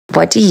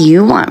What do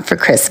you want for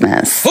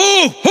Christmas? Hose.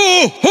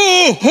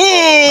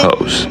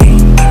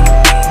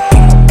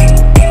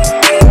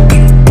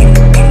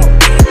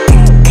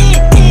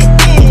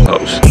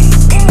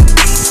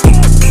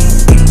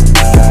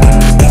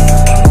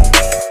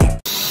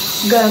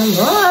 Good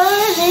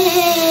morning.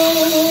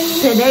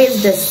 Today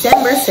is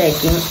December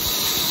 2nd.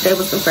 Today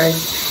was the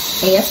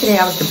 1st. And yesterday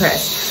I was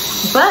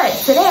depressed. But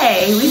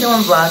today we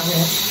doing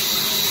Vlogmas.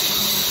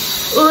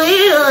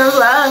 We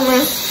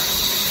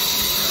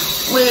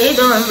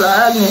doing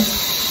Vlogmas.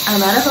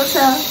 I'm at a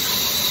hotel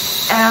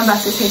and I'm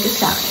about to take a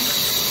shower.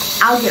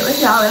 I'll get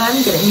with y'all when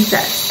I'm getting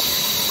dressed.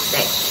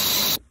 Stay.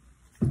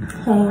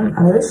 Came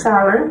out of the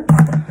shower.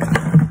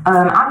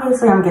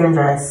 Obviously I'm getting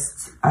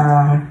dressed.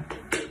 And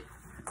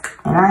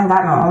I ain't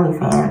got no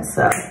OnlyFans,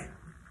 so.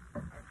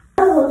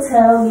 The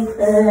hotel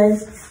because,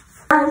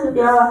 honest with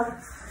y'all,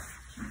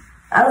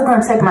 I was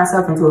gonna check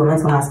myself into a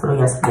mental hospital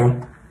yesterday.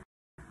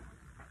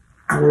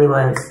 I really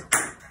was.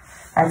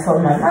 I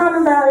told my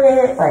mom about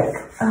it, like,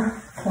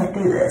 can't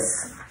do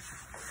this.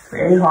 It's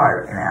very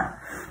hard right now.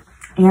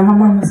 And my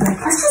mom was like,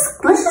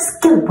 let's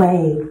just get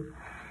away.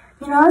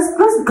 You know,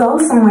 let's go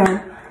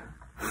somewhere.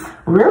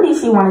 Really,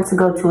 she wanted to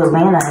go to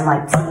Atlanta in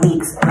like 2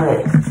 weeks,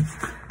 but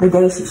the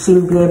day she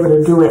would be able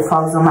to do it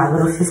falls on my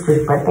little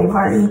sister's birthday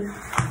party.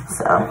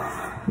 So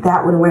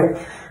that would work.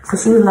 So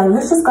she was like,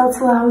 let's just go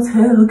to a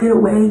hotel, get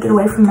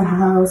away from the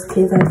house,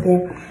 kids out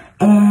there.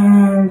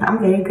 And I'm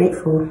very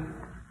grateful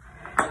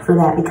for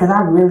that because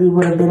I really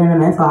would have been in a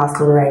mental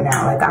hospital right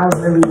now. Like I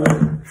really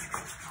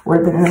would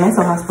have been in a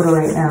mental hospital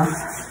right now.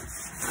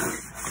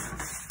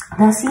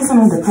 That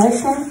seasonal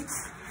depression.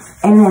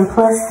 And then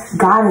plus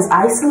God is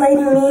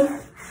isolating me.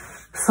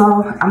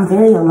 So I'm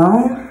very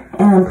alone.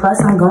 And then plus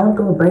I'm going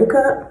through a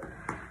breakup.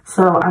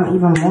 So I'm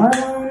even more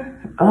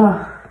alone.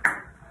 Ugh.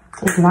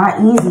 It's not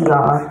easy,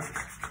 y'all.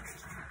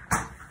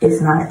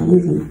 It's not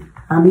easy.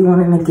 I be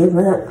wanting to give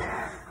up.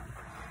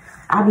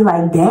 I be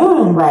like,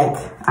 dang, like,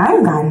 I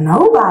ain't got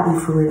nobody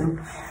for real.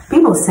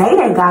 People say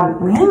they ain't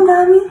got me.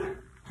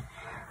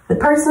 The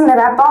person that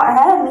I thought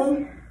had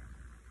me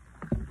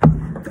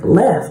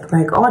left,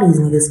 like all these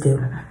niggas do.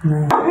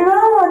 Like, I don't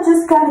know, I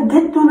just gotta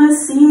get through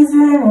this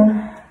season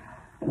and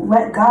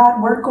let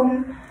God work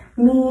on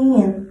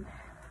me and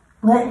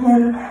let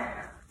him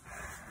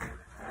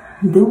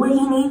do what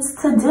he needs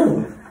to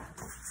do.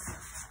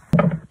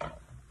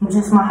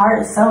 Just my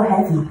heart is so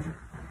heavy.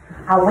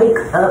 I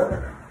wake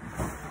up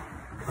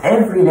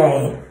every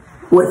day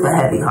with a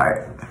heavy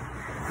heart.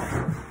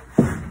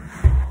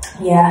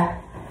 Yeah.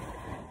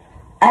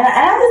 And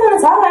I just want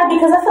to talk about it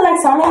because I feel like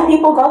so many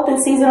people go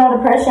through seasonal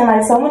depression.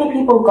 Like so many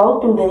people go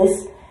through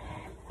this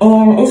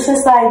and it's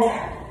just like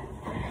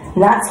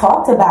not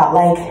talked about.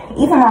 Like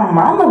even my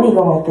mama be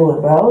going through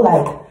it, bro.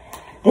 Like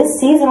this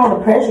seasonal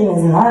depression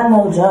is not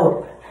no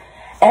joke.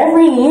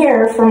 Every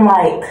year from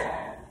like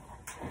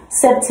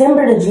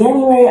September to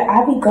January,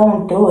 I be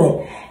going through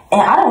it. And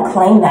I don't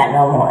claim that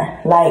no more.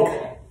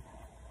 Like,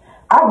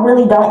 I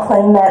really don't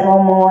claim that no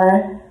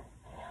more.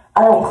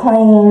 I don't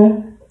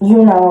claim,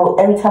 you know,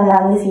 every time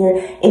around this year,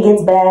 it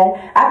gets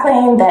bad. I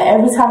claim that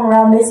every time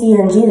around this year,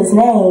 in Jesus'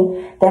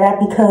 name, that I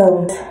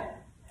become,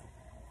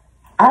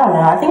 I don't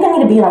know. I think I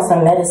need to be on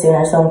some medicine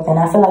or something.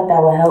 I feel like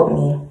that would help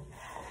me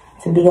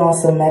to be on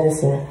some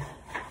medicine.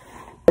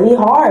 Really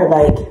hard,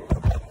 like,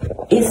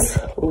 it's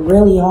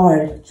really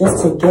hard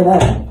just to get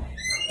up and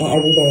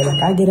every day.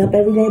 Like I get up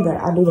every day, but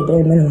I do the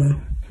bare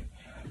minimum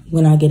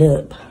when I get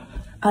up.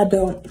 I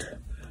don't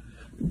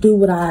do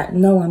what I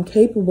know I'm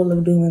capable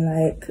of doing.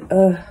 Like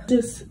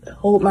just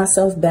hold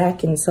myself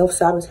back and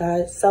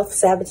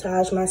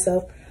self-sabotage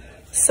myself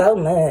so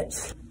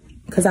much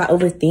because I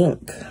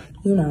overthink,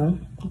 you know.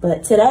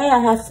 But today I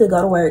have to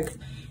go to work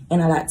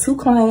and I got 2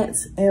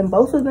 clients and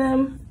both of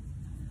them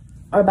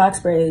are box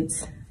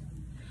braids.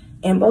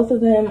 And both of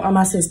them are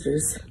my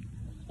sisters.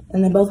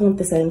 And they both want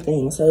the same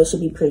thing. So it should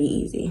be pretty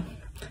easy.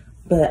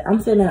 But I'm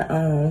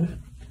finna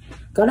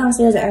go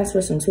downstairs and ask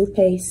for some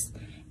toothpaste.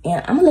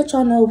 And I'm gonna let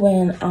y'all know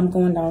when I'm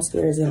going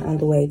downstairs and on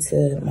the way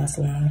to my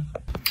salon.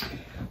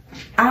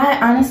 I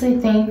honestly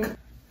think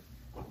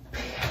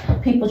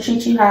people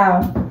treat you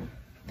how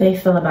they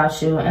feel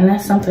about you. And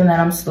that's something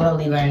that I'm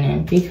slowly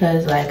learning.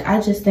 Because like,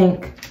 I just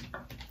think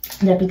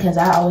that because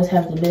I always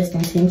have the best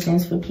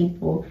intentions for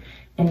people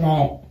and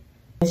that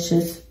it's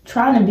just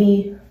trying to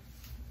be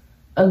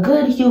a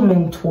good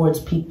human towards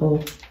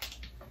people.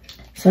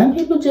 Some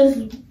people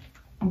just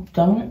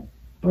don't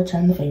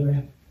return the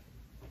favor.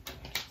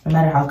 No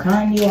matter how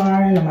kind you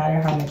are, no matter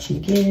how much you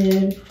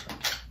give.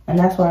 And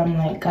that's why I'm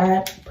like,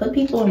 God, put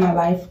people in my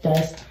life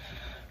that's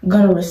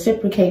gonna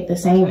reciprocate the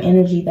same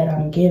energy that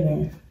I'm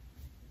giving.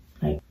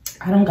 Like,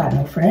 I don't got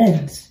no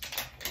friends.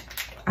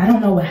 I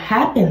don't know what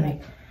happened.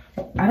 Like,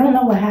 I don't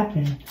know what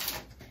happened.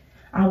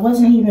 I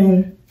wasn't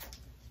even,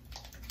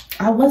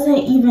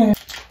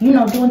 you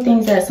know, doing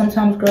things that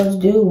sometimes girls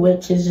do,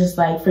 which is just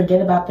like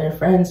forget about their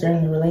friends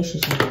during the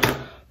relationship.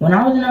 When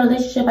I was in a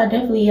relationship, I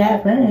definitely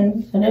had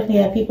friends. I definitely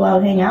had people I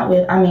would hang out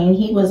with. I mean,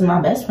 he was my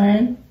best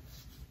friend.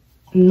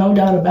 No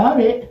doubt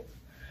about it.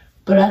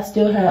 But I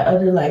still had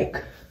other,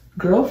 like,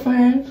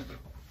 girlfriends.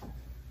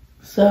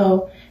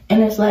 So,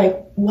 and it's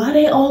like, why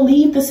they all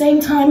leave the same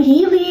time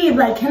he leave?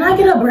 Like, can I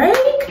get a break?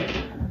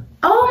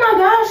 Oh my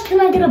gosh, can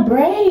I get a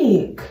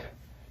break?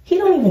 He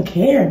don't even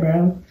care,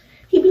 bro.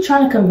 He be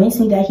trying to convince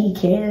me that he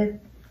care.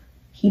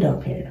 He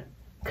don't care.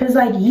 Cause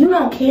like, you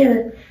don't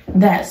care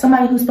that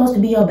somebody who's supposed to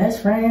be your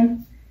best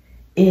friend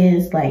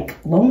is like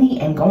lonely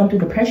and going through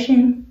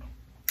depression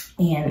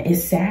and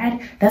is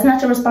sad. That's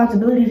not your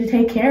responsibility to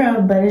take care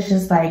of, but it's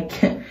just like,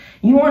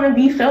 you wanna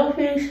be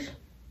selfish?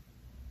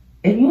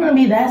 If you wanna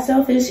be that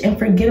selfish and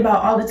forget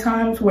about all the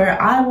times where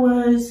I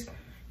was,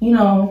 you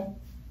know,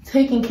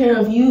 taking care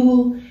of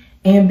you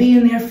and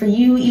being there for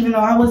you, even though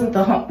I wasn't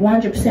the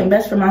 100%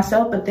 best for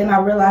myself, but then I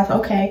realized,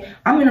 okay,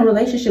 I'm in a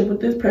relationship with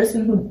this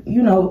person who,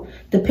 you know,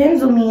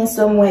 depends on me in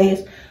some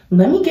ways.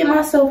 Let me get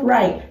myself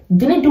right.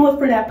 Didn't do it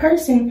for that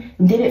person,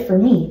 did it for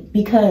me,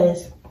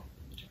 because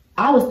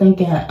I was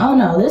thinking, oh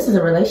no, this is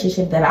a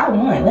relationship that I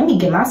want. Let me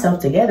get myself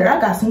together. I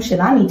got some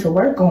shit I need to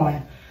work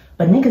on.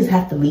 But niggas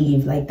have to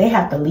leave. Like, they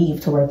have to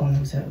leave to work on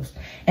themselves.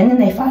 And then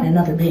they find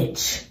another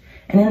bitch.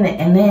 And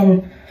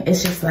then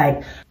it's just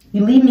like,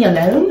 you leave me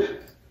alone?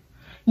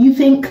 You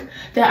think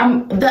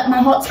that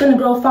my heart's gonna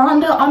grow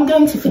fonder? I'm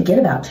going to forget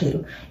about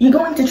you. You're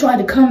going to try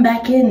to come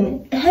back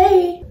in.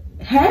 Hey,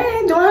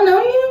 do I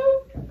know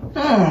you?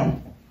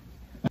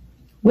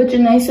 What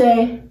did they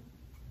say?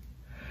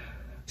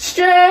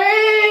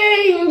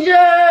 Stranger,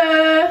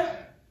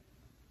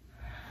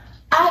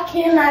 I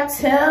cannot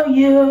tell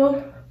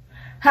you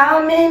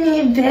how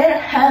many there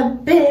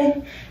have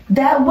been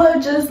that were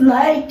just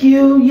like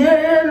you.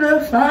 Yeah, to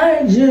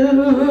find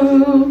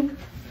you.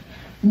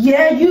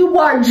 Yeah, you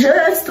are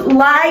just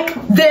like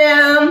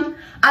them.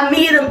 I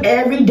meet them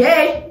every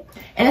day.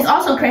 And it's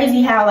also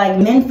crazy how like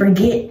men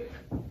forget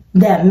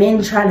that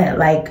men try to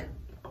like,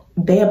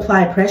 they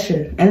apply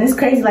pressure. And it's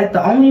crazy, like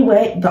the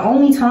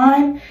only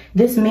time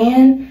this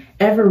man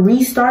ever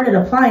restarted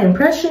applying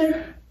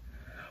pressure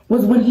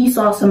was when he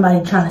saw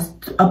somebody trying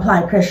to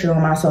apply pressure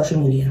on my social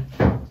media.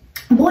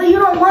 Boy, you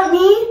don't want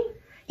me.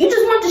 You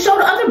just want to show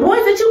the other boys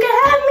that you can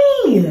have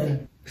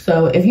me.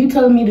 So if you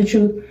telling me the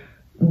truth,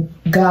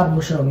 God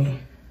will show me.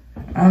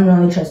 I'm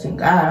only trusting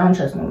God. I don't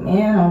trust no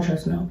man. I don't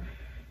trust no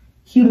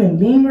human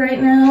being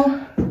right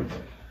now.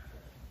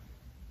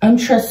 I'm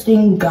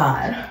trusting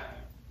God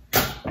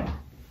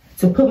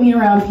to put me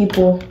around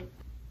people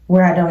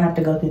where I don't have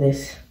to go through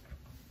this.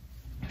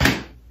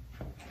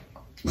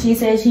 She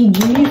said she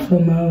gave for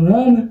my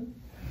mama.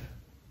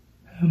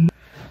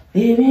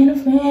 Living a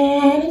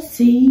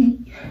fantasy.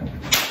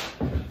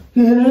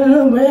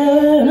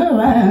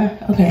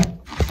 Okay.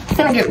 I'm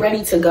gonna get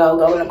ready to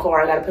go in the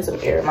car. I gotta put some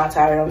air in my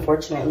tire,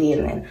 unfortunately,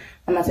 and then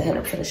I'm about to head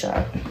up to the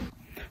shop.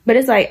 But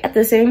it's like, at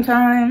the same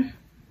time,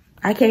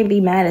 I can't be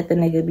mad at the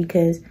nigga,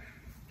 because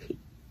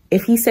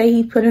if he say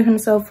he's putting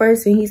himself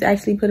first and he's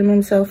actually putting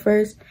himself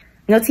first,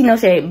 no tea, no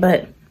shade,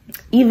 but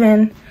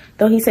even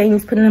though he's saying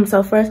he's putting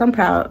himself first, I'm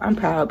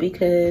proud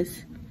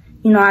because,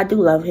 you know, I do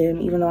love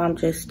him, even though I'm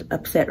just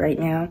upset right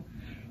now.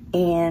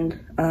 And,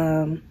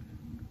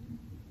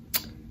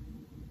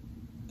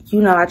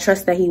 you know, I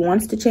trust that he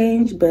wants to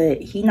change,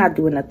 but he not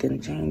doing nothing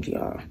to change,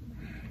 y'all.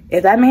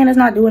 If that man is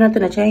not doing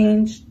nothing to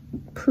change,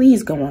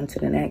 please go on to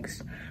the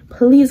next.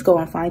 Please go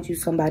and find you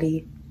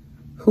somebody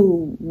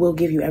who will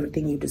give you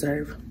everything you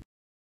deserve.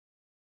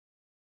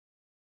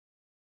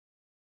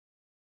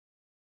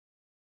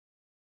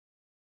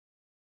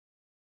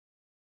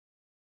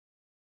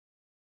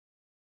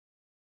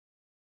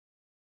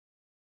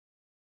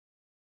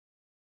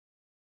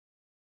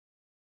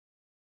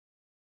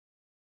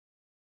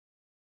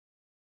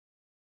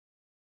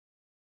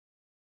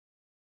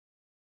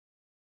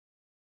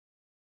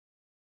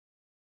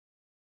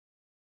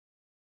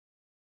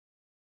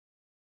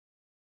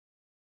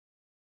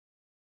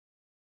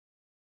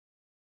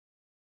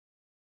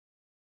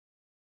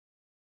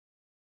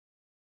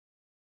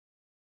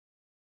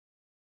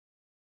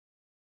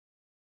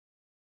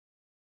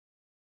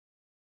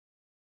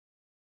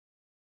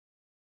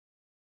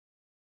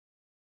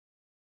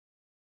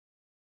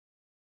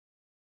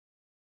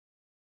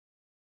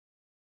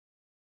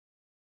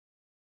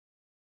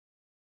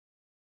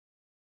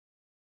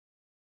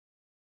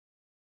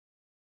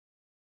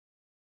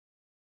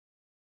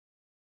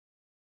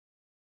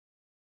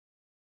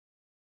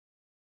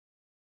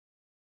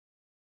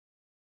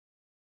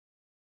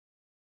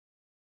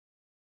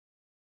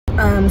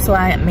 So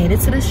I made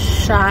it to the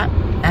shop,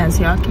 as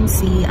y'all can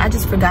see. I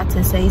just forgot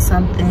to say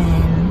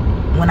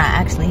something when I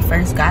actually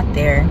first got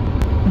there.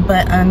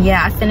 But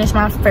yeah, I finished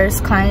my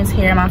first client's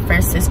hair, my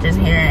first sister's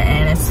hair,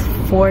 and it's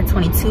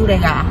 4:22. They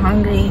got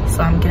hungry,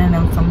 so I'm getting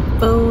them some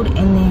food,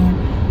 and then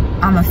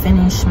I'm gonna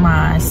finish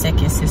my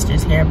second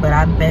sister's hair. But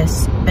I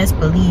best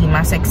believe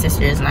my second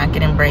sister is not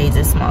getting braids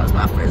as small as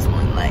my first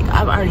one. Like,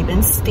 I've already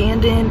been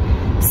standing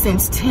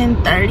since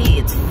 10:30.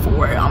 It's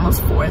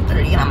almost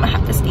 4:30, and I'm gonna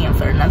have to stand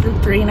for another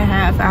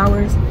 3.5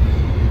 hours.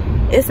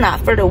 It's not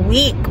for the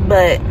week,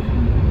 but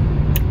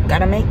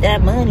gotta make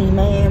that money,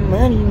 man.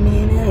 Money,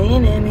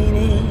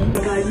 man.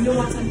 Guys, you know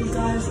what time,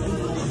 guys?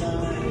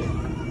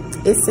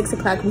 It's 6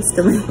 o'clock. We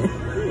still in here.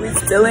 We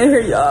still in here,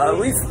 y'all.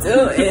 We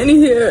still in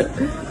here.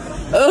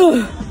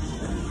 Oh.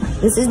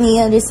 This is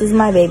Nia. This is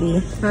my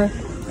baby. Hi.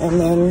 And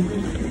then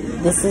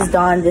this is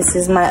Dawn. This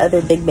is my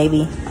other big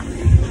baby.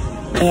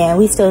 And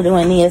we still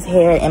doing Nia's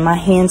hair, and my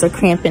hands are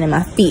cramping, and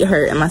my feet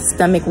hurt, and my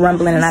stomach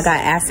rumbling, and I got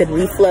acid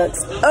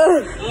reflux.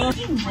 Ugh.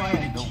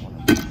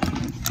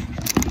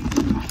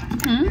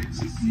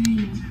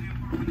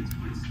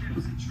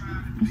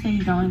 You say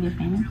you don't want to get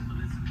famous?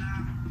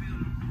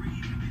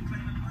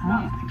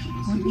 Oh.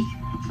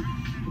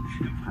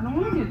 I don't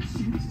want to get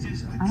too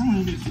famous. I don't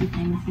want to get too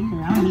famous either. I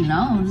want to be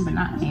known, but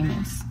not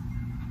famous.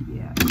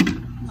 Yeah.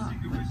 Not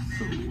like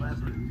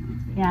celebrity.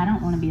 Yeah, I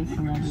don't want to be a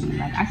celebrity.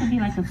 Like, I could be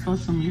like a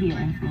social media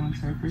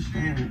influencer for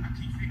sure.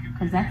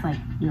 Because that's like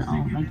your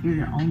own, like you're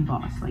your own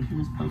boss. Like, you're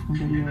just posting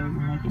videos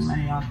and making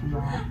money off of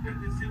that.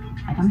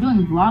 Like, I'm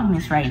doing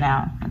Vlogmas right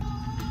now.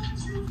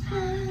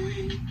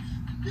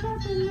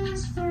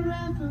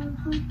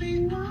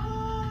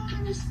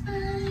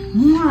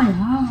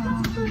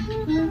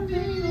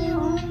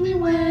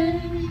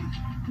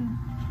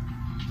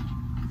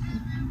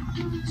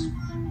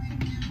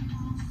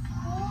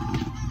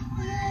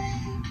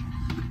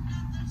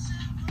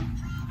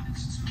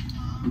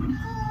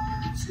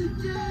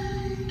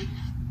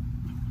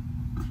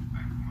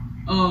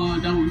 Oh my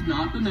God. That was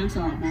not the next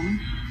album.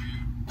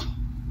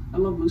 I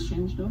love Loose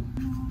Change though.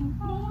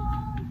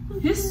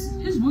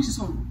 His voice is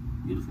so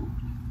beautiful.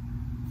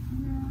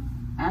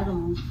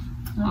 Adam.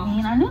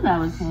 I knew that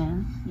was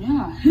him.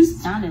 Yeah,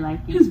 his sounded like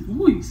it. His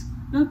voice.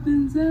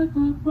 Nothing's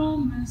ever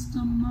promised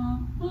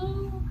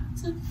tomorrow.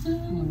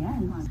 Today. Yeah.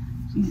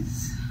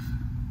 Jesus.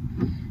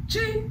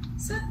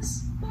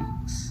 Jesus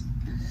walks.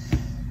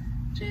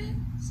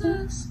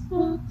 Jesus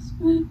walks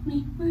with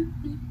me, with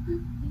me,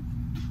 with me.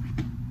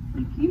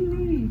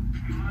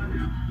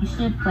 You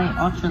should play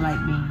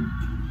Ultralight Beam.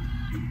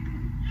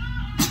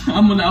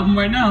 I'm on the album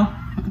right now.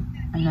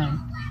 I know.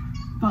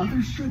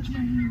 Father, stretch my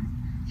hand.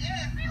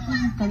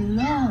 Oh, the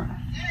Lord.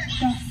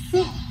 That's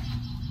it.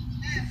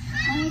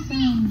 I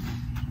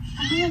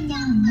am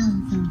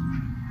nothing.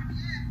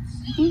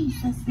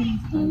 Jesus is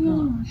the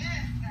Lord.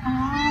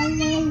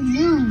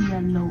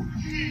 Hallelujah, Lord.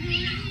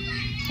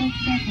 Take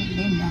that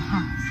in the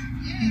house.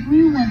 We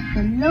want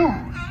the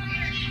Lord.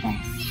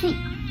 That's it.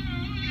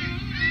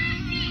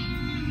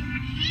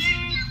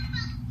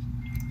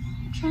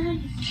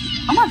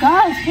 Oh my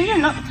gosh,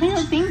 turn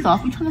your things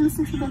off. We're trying to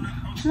listen to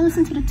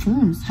the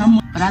tunes.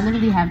 But I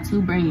literally have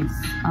 2 braids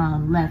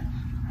left.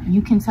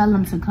 You can tell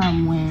them to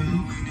come when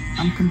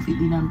I'm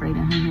completely done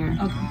braiding her hair.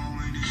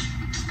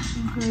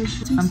 Okay.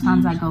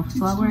 Sometimes I go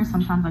slower,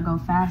 sometimes I go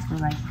faster.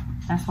 Like,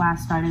 that's why I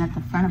started at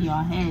the front of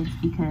y'all heads,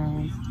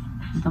 because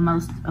the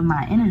most of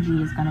my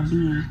energy is gonna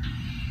be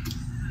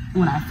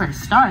when I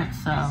first start,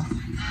 so.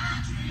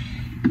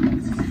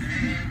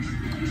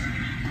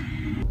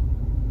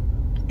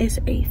 It's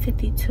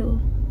 8:52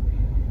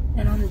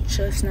 and I'm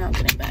just now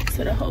getting back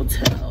to the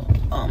hotel.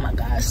 Oh my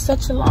gosh,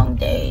 such a long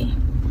day.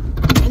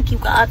 Thank you,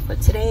 God, for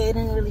today. I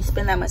didn't really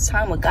spend that much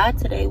time with God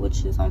today,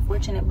 which is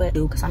unfortunate, but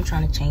because I'm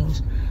trying to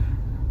change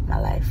my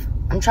life.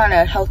 I'm trying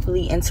to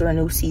healthily enter a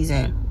new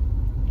season.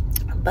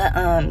 But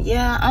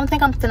yeah, I don't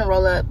think I'm gonna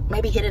roll up.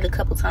 Maybe hit it a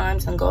couple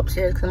times and go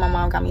upstairs because my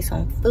mom got me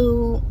some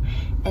food.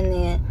 And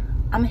then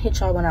I'm gonna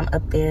hit y'all when I'm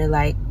up there.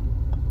 Like,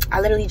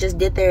 I literally just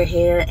did their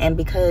hair, and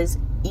because,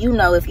 you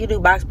know, if you do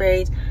box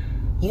braids,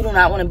 you do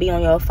not want to be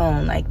on your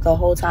phone like the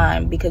whole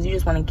time, because you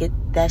just want to get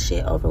that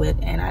shit over with.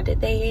 And I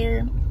did their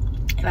hair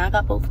and I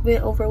got both of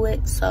it over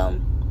with, so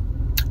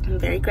I'm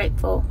very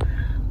grateful.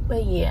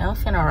 But yeah, I'm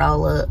finna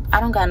roll up. I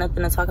don't got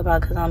nothing to talk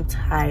about because I'm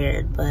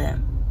tired, but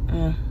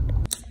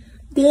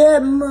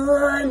good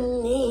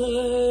morning.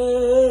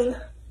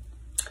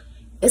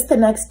 It's the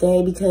next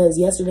day because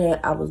yesterday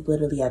I was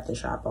literally at the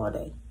shop all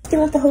day.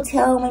 Still at the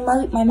hotel.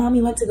 My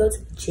mommy went to go to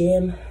the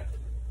gym.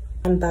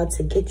 I'm about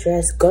to get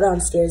dressed, go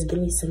downstairs, give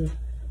me some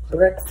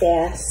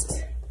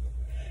breakfast,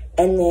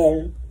 and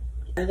then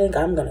I think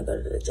I'm gonna go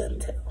to the gym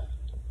too.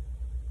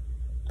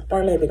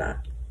 Or maybe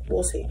not.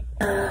 We'll see.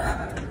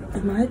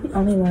 Am I the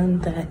only one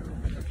that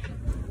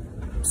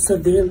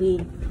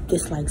severely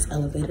dislikes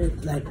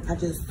elevators? Like, it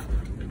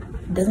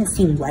doesn't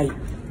seem right.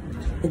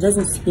 It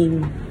doesn't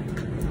seem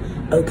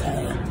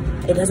okay.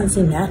 It doesn't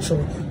seem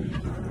natural.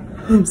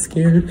 I'm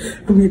scared.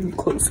 I'm getting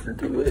closer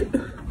to it.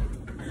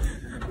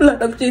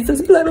 Blood of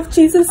Jesus, blood of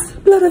Jesus,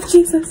 blood of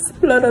Jesus,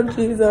 blood of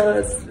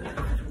Jesus.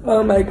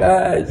 Oh my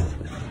gosh.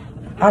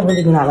 I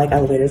really do not like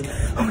elevators.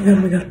 Oh my god,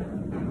 oh my god.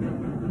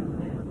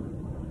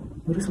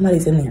 What if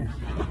somebody's in there?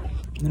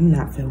 Let me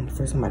not film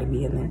for somebody to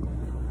be in there.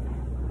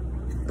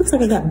 Looks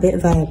like I got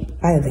bit by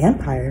a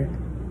vampire.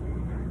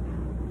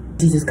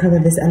 Jesus, cover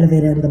this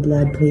elevator in the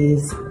blood,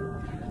 please.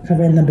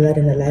 Cover in the blood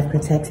and the life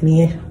protect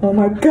me. Oh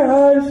my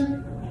gosh.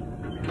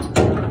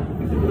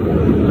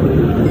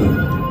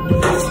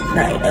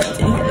 Alright, what's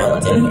in here? No,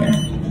 what's in here?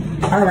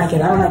 I don't like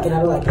it, I don't like it, I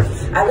don't like it.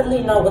 I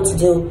literally know what to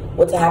do,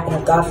 what to happen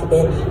if, God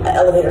forbid, an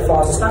elevator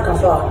falls. It's not gonna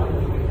fall.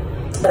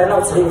 But I know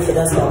what to do if it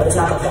does fall, but it's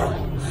not gonna fall.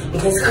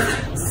 Because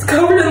it's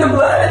covered in the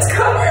blood, it's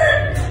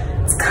covered.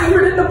 It's covered.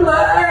 covered in the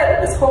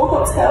blood. This whole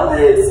hotel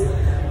is.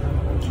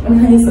 I'm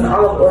gonna need some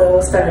olive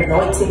oil, start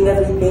anointing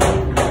everything.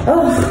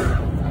 Oh,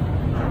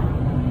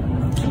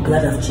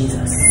 blood of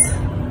Jesus.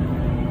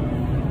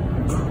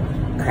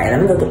 Alright,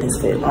 let me go get this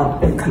food. I'll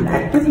come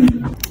back.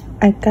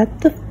 I got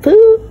the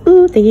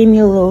food. They gave me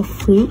a little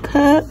fruit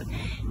cup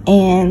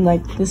and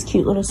like this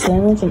cute little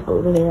sandwich, and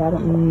over there, I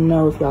don't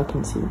know if y'all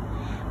can see,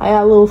 I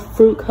got a little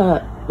fruit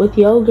cup with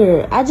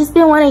yogurt. I just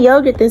been wanting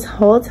yogurt this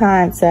whole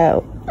time,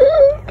 so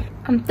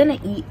I'm finna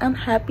eat. I'm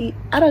happy.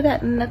 I don't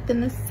got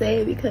nothing to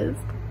say because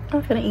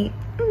I'm finna eat.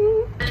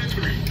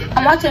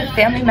 I'm watching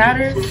Family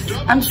Matters.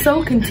 I'm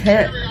so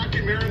content.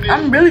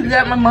 I'm really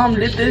glad my mom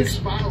did this.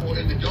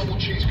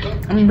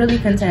 I'm really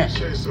content.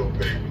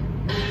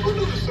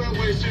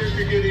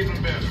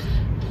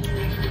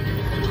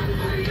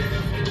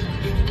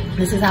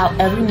 This is how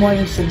every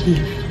morning should be.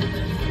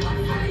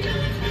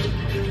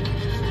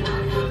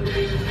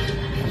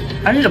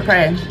 I need to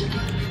pray.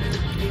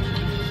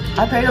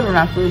 I prayed over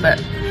my food, but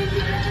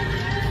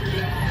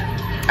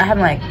I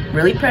haven't like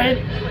really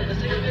prayed.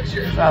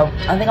 So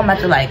I think I'm about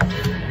to like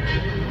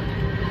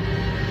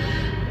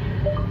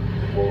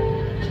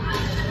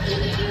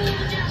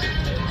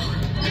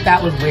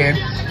that was weird.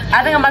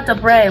 I think I'm about to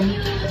pray,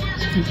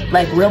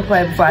 like real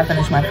pray before I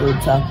finish my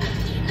food, so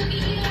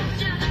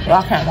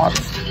y'all can't watch.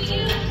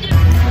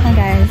 Hi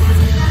guys,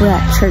 we're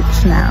at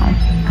church now.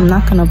 I'm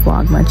not gonna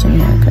vlog much in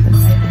here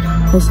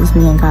because this is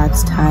me and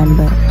God's time,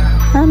 but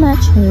I'm at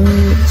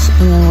church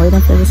and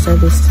waiting for the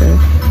service to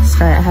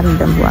start. I haven't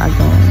been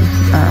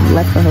vlogging,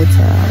 left the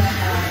hotel.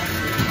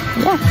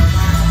 Yeah.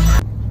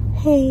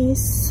 Hey,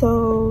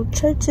 so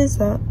church is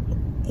up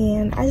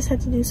and I just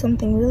had to do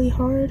something really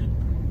hard,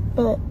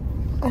 but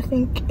I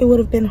think it would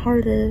have been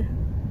harder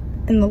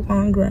in the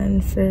long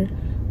run for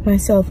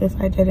myself if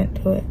I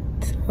didn't do it.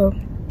 So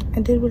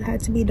I did what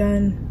had to be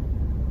done.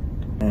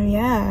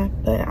 Yeah,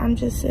 but I'm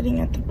just sitting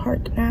at the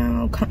park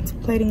now,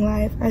 contemplating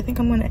life. I think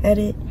I'm gonna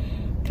edit,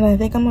 and I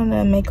think I'm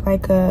gonna make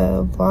like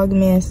a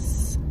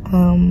Vlogmas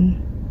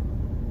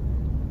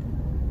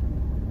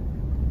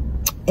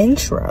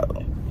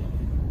intro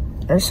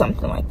or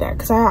something like that,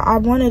 because I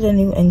wanted a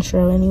new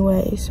intro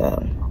anyway.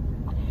 So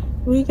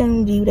we're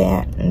gonna do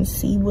that and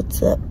see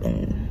what's up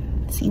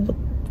and see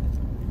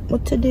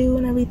what to do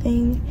and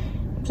everything.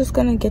 I'm just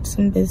gonna get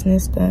some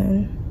business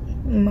done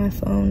on my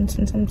phone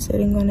since I'm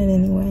sitting on it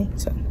anyway.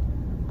 So